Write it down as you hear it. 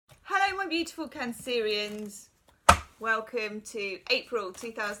my beautiful Cancerians. Welcome to April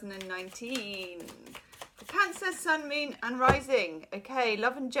 2019. For Cancer, Sun, Moon and Rising. Okay,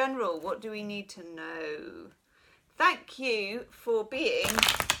 love in general, what do we need to know? Thank you for being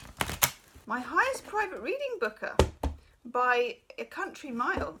my highest private reading booker by a country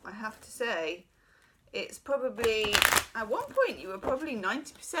mile, I have to say. It's probably, at one point you were probably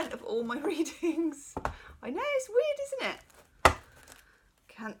 90% of all my readings. I know, it's weird, isn't it?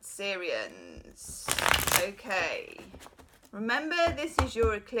 Cancerians. Okay. Remember, this is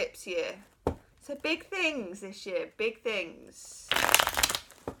your eclipse year. So big things this year, big things.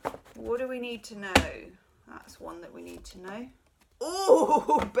 What do we need to know? That's one that we need to know.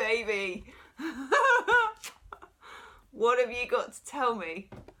 Oh, baby. What have you got to tell me?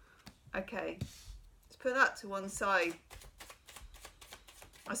 Okay, let's put that to one side.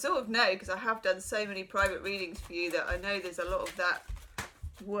 I sort of know, because I have done so many private readings for you, that I know there's a lot of that,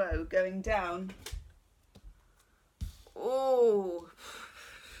 whoa, going down. Oh,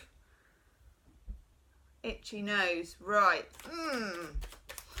 itchy nose, right.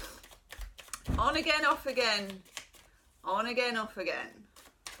 On again, off again. On again, off again.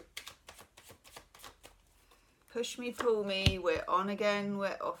 Push me, pull me, we're on again,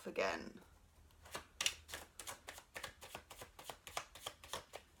 we're off again.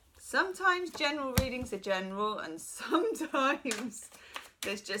 Sometimes general readings are general, and sometimes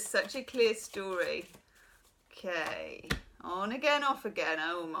there's just such a clear story. Okay, on again, off again,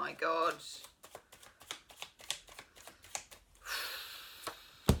 oh my God.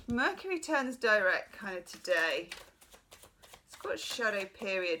 Mercury turns direct kind of today. It's got a shadow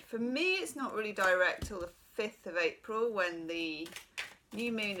period. For me, it's not really direct till the 5th of April when the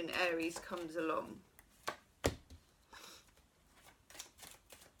new moon in Aries comes along.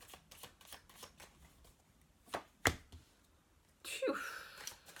 Phew.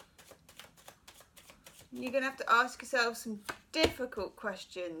 You're going to have to ask yourself some difficult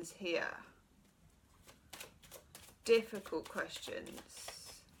questions here. Difficult questions.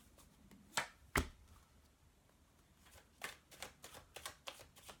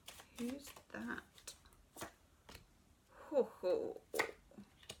 Who's that? Ho, ho.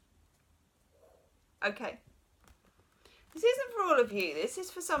 Okay. This isn't for all of you. This is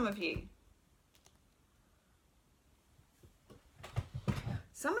for some of you.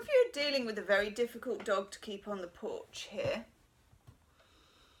 Some of you are dealing with a very difficult dog to keep on the porch here.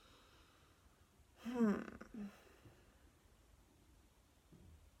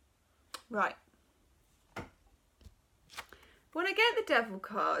 Right. When I get the Devil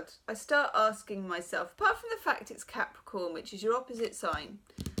card, I start asking myself, apart from the fact it's Capricorn, which is your opposite sign,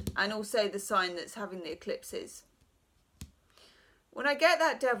 and also the sign that's having the eclipses. When I get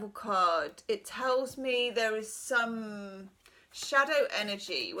that Devil card, it tells me there is some shadow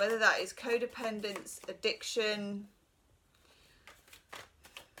energy, whether that is codependence, addiction,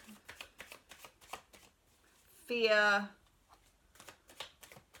 fear,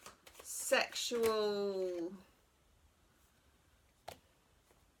 sexual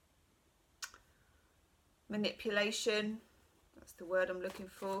manipulation, that's the word I'm looking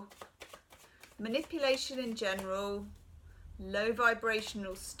for. Manipulation in general, low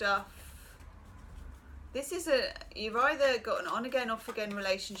vibrational stuff. This is you've either got an on again, off again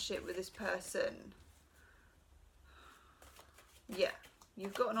relationship with this person. Yeah,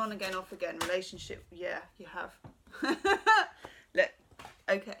 you've got an on again, off again relationship. Yeah, you have. Look,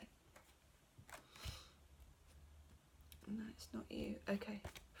 okay. No, it's not you. Okay.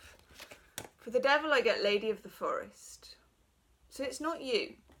 For the Devil, I get Lady of the Forest. So it's not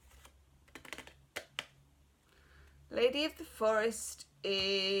you. Lady of the Forest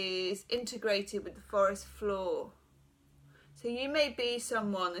is integrated with the forest floor. So you may be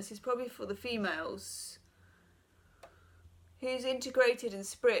someone, this is probably for the females, who's integrated and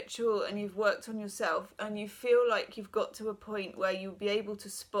spiritual, and you've worked on yourself, and you feel like you've got to a point where you'll be able to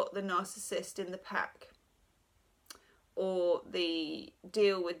spot the narcissist in the pack, or the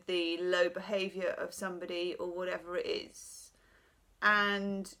deal with the low behaviour of somebody, or whatever it is,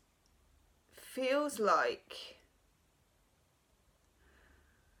 and feels like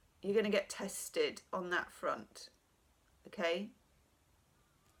you're going to get tested on that front, okay?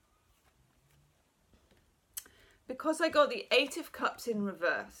 Because I got the 8 of Cups in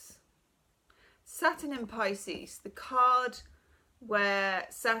reverse, Saturn in Pisces, the card where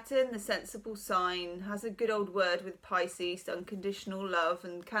Saturn, the sensible sign, has a good old word with Pisces, unconditional love,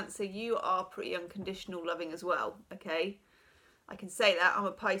 and Cancer, you are pretty unconditional loving as well, okay? I can say that, I'm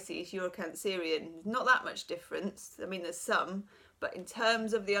a Pisces, you're a Cancerian. Not that much difference, I mean there's some, but in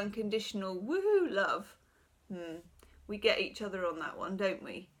terms of the unconditional woohoo love, we get each other on that one, don't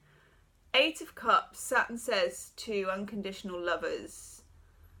we? Eight of Cups, Saturn says to unconditional lovers,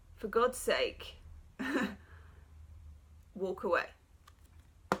 for God's sake, walk away.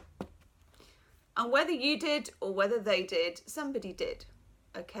 And whether you did or whether they did, somebody did,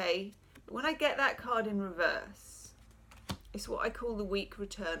 okay? But when I get that card in reverse, it's what I call the weak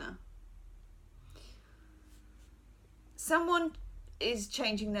returner. Someone is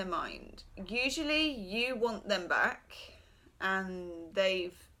changing their mind. Usually you want them back and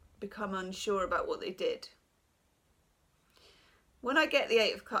they've become unsure about what they did. When I get the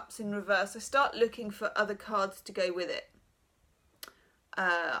Eight of Cups in reverse, I start looking for other cards to go with it.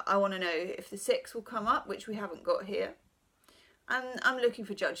 I want to know if the Six will come up, which we haven't got here. And I'm looking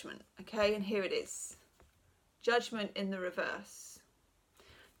for Judgment, okay? And here it is. Judgment in the reverse.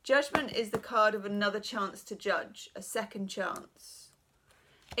 Judgment is the card of another chance to judge, a second chance.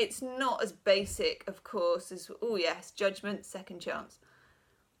 It's not as basic, of course, as, oh yes, Judgment, second chance.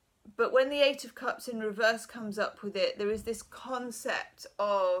 But when the Eight of Cups in reverse comes up with it, there is this concept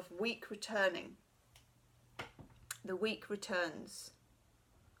of weak returning. The weak returns.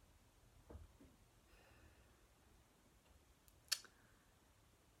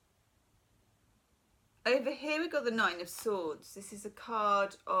 Over here we've got the Nine of Swords. This is a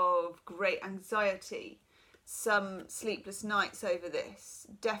card of great anxiety. Some sleepless nights over this.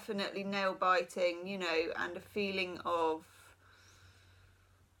 Definitely nail biting, you know, and a feeling of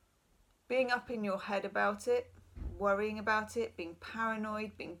being up in your head about it, worrying about it, being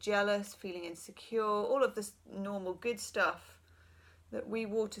paranoid, being jealous, feeling insecure, all of this normal good stuff that we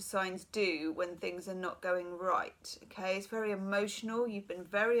water signs do when things are not going right. Okay, it's very emotional. You've been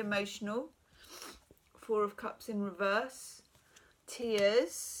very emotional. Four of Cups in reverse.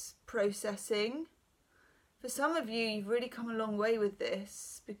 Tears, processing. For some of you, you've really come a long way with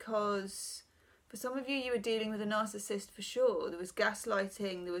this, because for some of you, you were dealing with a narcissist for sure. There was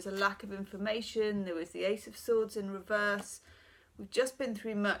gaslighting, there was a lack of information, there was the Ace of Swords in reverse. We've just been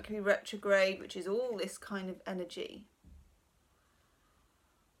through Mercury retrograde, which is all this kind of energy.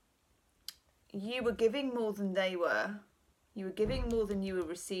 You were giving more than they were. You were giving more than you were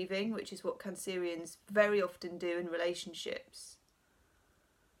receiving, which is what Cancerians very often do in relationships.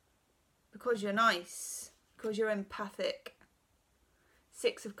 Because you're nice, because you're empathic.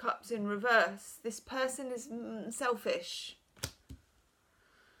 Six of Cups in reverse. This person is selfish.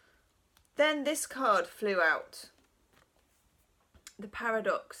 Then this card flew out. The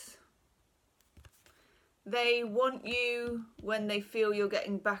Paradox. They want you when they feel you're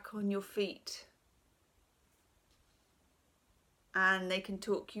getting back on your feet. And they can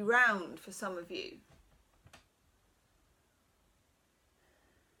talk you round for some of you.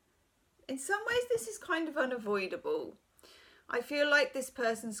 In some ways, this is kind of unavoidable. I feel like this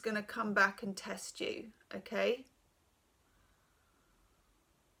person's going to come back and test you, okay?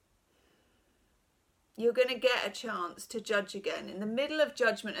 You're going to get a chance to judge again. In the middle of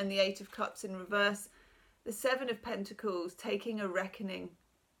Judgment and the Eight of Cups in reverse, the Seven of Pentacles taking a reckoning.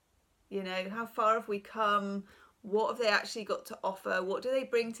 You know, how far have we come? What have they actually got to offer? What do they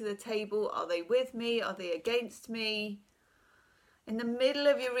bring to the table? Are they with me? Are they against me? In the middle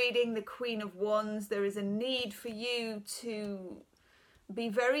of your reading, the Queen of Wands, there is a need for you to be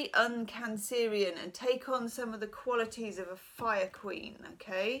very un-Cancerian and take on some of the qualities of a fire queen,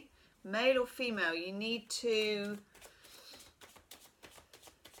 okay? Male or female, you need to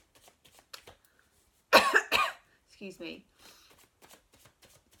excuse me.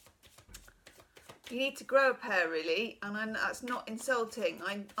 You need to grow a pair, really, and that's not insulting.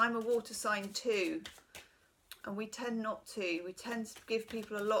 I'm a water sign too, and we tend not to. We tend to give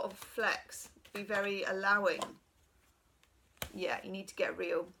people a lot of flex, be very allowing. Yeah, you need to get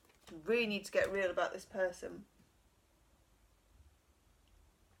real. You really need to get real about this person.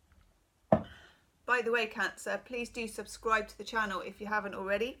 By the way, Cancer, please do subscribe to the channel if you haven't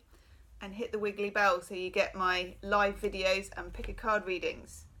already, and hit the wiggly bell so you get my live videos and pick a card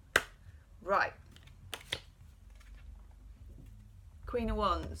readings. Right. Queen of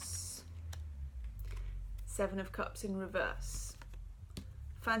Wands. Seven of Cups in reverse.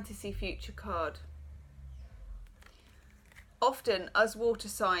 Fantasy future card. Often, us water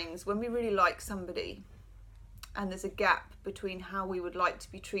signs, when we really like somebody and there's a gap between how we would like to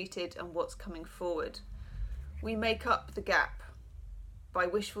be treated and what's coming forward, we make up the gap by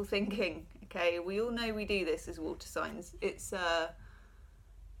wishful thinking. Okay, we all know we do this as water signs. It's a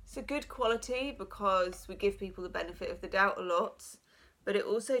good quality because we give people the benefit of the doubt a lot, but it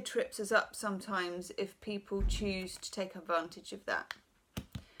also trips us up sometimes if people choose to take advantage of that.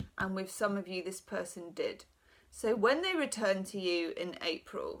 And with some of you, this person did. So when they return to you in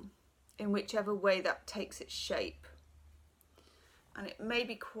April, in whichever way that takes its shape, And it may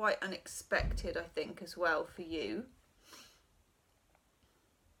be quite unexpected, I think, as well for you.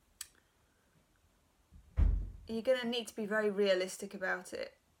 You're going to need to be very realistic about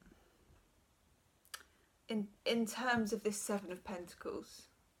it. In terms of this Seven of Pentacles.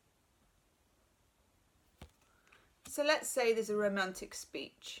 So let's say there's a romantic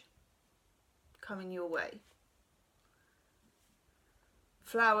speech coming your way.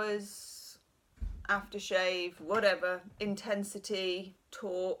 Flowers, aftershave, whatever, intensity,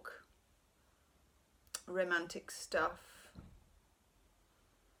 talk, romantic stuff.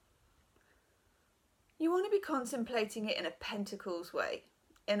 You want to be contemplating it in a pentacles way.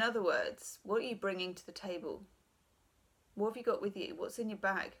 In other words, what are you bringing to the table? What have you got with you? What's in your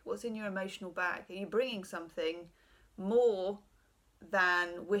bag? What's in your emotional bag? Are you bringing something more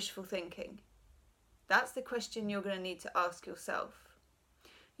than wishful thinking? That's the question you're going to need to ask yourself.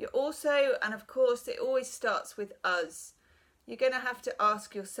 You're also, and of course it always starts with us, you're going to have to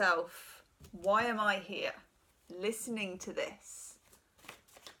ask yourself, why am I here listening to this?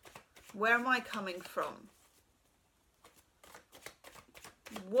 Where am I coming from?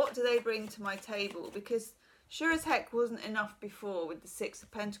 What do they bring to my table? Because sure as heck wasn't enough before with the Six of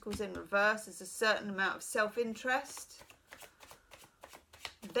Pentacles in reverse. There's a certain amount of self-interest.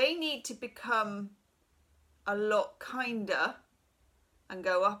 They need to become a lot kinder and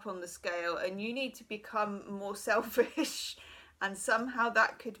go up on the scale, and you need to become more selfish, and somehow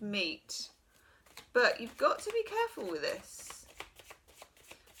that could meet. But you've got to be careful with this.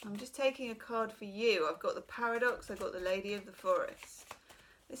 I'm just taking a card for you. I've got the Paradox, I've got the Lady of the Forest.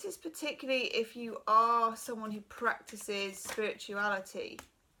 This is particularly if you are someone who practices spirituality.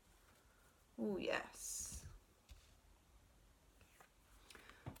 Oh, yes.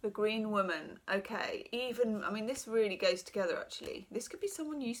 The Green Woman. Okay. Even, I mean, this really goes together, actually. This could be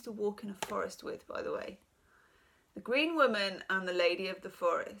someone you used to walk in a forest with, by the way. The Green Woman and the Lady of the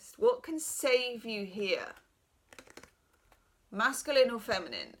Forest. What can save you here? Masculine or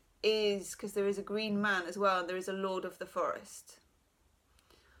feminine? Is, because there is a green man as well, and there is a Lord of the Forest.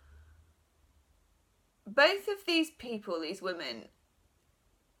 Both of these people, these women,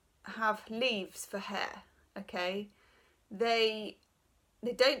 have leaves for hair, okay? They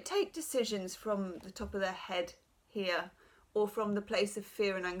don't take decisions from the top of their head here, or from the place of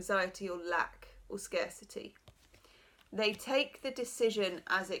fear and anxiety or lack or scarcity. They take the decision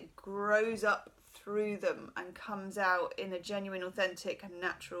as it grows up through them and comes out in a genuine, authentic and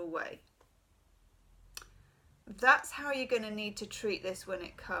natural way. That's how you're going to need to treat this when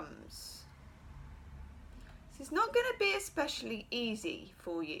it comes. It's not going to be especially easy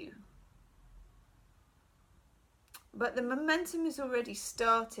for you. But the momentum has already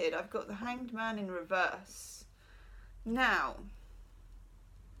started. I've got the Hanged Man in reverse. Now,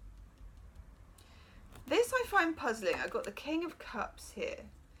 this I find puzzling. I've got the King of Cups here.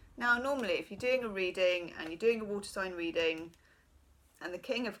 Now, normally if you're doing a reading and you're doing a water sign reading and the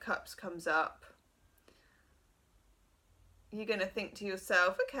King of Cups comes up, you're going to think to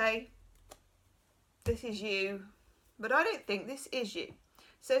yourself, okay, this is you, but I don't think this is you.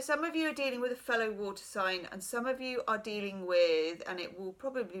 So some of you are dealing with a fellow water sign, and some of you are dealing with, and it will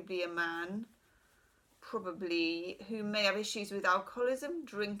probably be a man, probably, who may have issues with alcoholism,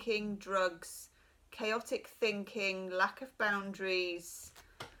 drinking, drugs, chaotic thinking, lack of boundaries,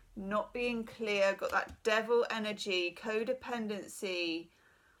 not being clear, got that devil energy, codependency.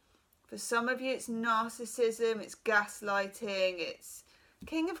 For some of you it's narcissism, it's gaslighting, it's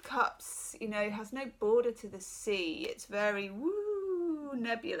King of Cups, you know, has no border to the sea. It's very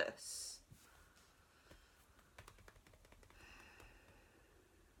nebulous.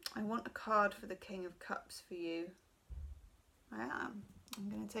 I want a card for the King of Cups for you. I am. I'm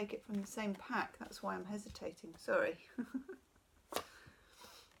going to take it from the same pack. That's why I'm hesitating. Sorry.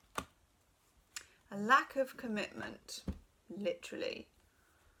 A lack of commitment, literally.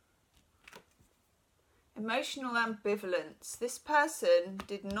 Emotional ambivalence. This person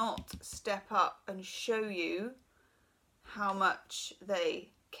did not step up and show you how much they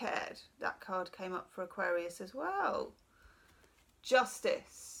cared. That card came up for Aquarius as well.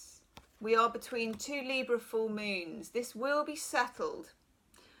 Justice. We are between two Libra full moons. This will be settled,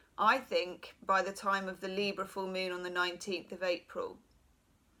 I think, by the time of the Libra full moon on the 19th of April.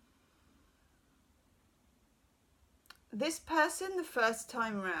 This person, the first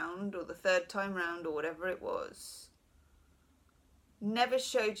time round, or the third time round, or whatever it was, never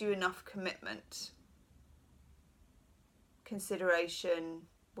showed you enough commitment, consideration,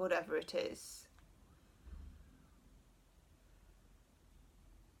 whatever it is.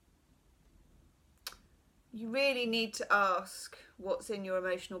 You really need to ask what's in your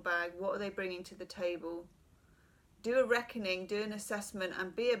emotional bag. What are they bringing to the table? do a reckoning, do an assessment,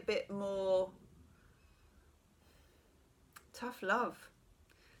 and be a bit more tough love.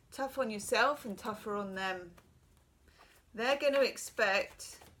 Tough on yourself and tougher on them. They're going to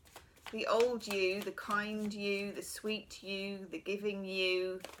expect the old you, the kind you, the sweet you, the giving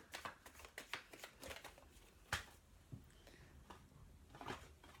you.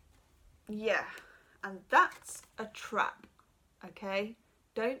 Yeah, and that's a trap, okay?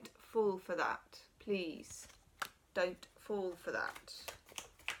 Don't fall for that, please. Don't fall for that.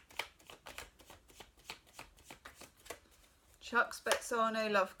 Chuck Spezzano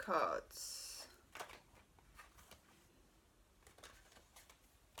love cards.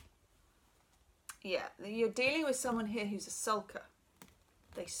 Yeah, you're dealing with someone here who's a sulker.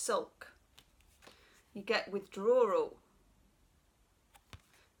 They sulk. You get withdrawal.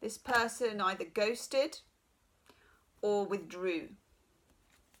 This person either ghosted or withdrew.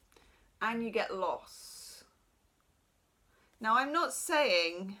 And you get loss. Now, I'm not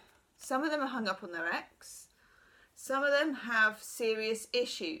saying some of them are hung up on their ex. Some of them have serious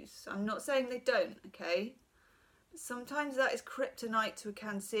issues. I'm not saying they don't, okay? But sometimes that is kryptonite to a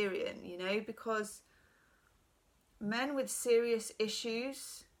Cancerian, you know, because men with serious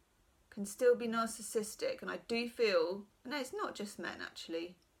issues can still be narcissistic. And I do feel, no, it's not just men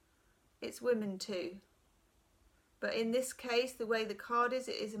actually. It's women too. But in this case, the way the card is,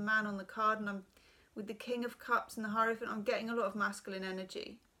 it is a man on the card, and I'm with the King of Cups and the Hierophant, I'm getting a lot of masculine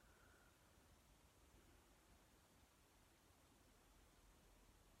energy.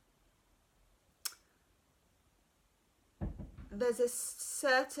 There's a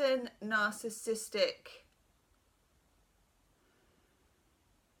certain narcissistic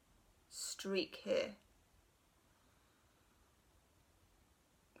streak here.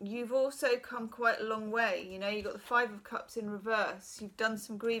 You've also come quite a long way, you know, you've got the Five of Cups in reverse. You've done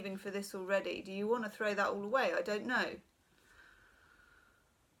some grieving for this already. Do you want to throw that all away? I don't know.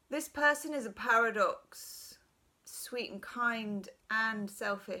 This person is a paradox. Sweet and kind and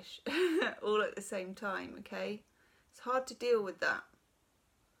selfish all at the same time, okay? It's hard to deal with that.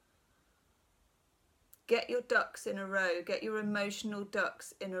 Get your ducks in a row. Get your emotional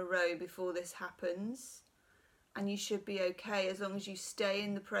ducks in a row before this happens. And you should be okay as long as you stay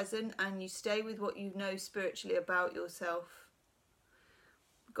in the present and you stay with what you know spiritually about yourself.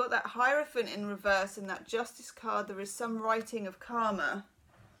 We've got that Hierophant in reverse and that Justice card. There is some writing of karma.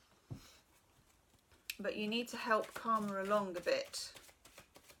 But you need to help karma along a bit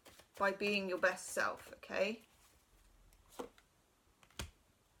by being your best self, okay?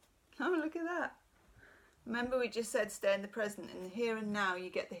 Oh, look at that. Remember we just said stay in the present. In the here and now, you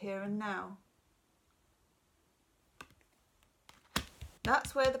get the here and now.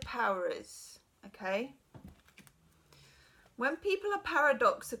 That's where the power is, okay? When people are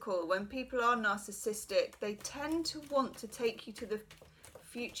paradoxical, when people are narcissistic, they tend to want to take you to the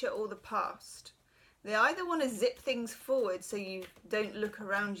future or the past. They either want to zip things forward so you don't look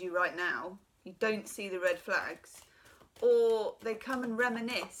around you right now, you don't see the red flags, or they come and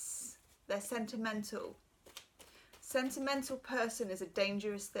reminisce. They're sentimental. Sentimental person is a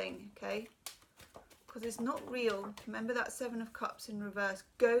dangerous thing, okay? Because it's not real. Remember that Seven of Cups in reverse.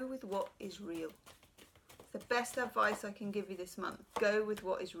 Go with what is real. It's the best advice I can give you this month. Go with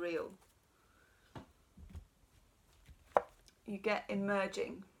what is real. You get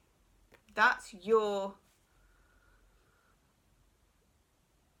emerging. That's your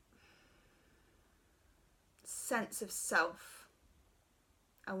sense of self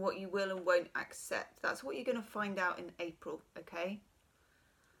and what you will and won't accept. That's what you're going to find out in April, okay?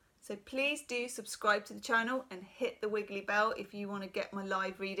 So please do subscribe to the channel and hit the wiggly bell if you want to get my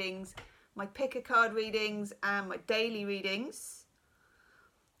live readings, my pick a card readings and my daily readings.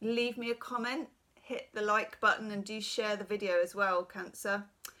 Leave me a comment, hit the like button and do share the video as well, Cancer.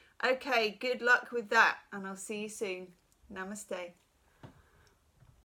 Okay, good luck with that and I'll see you soon. Namaste.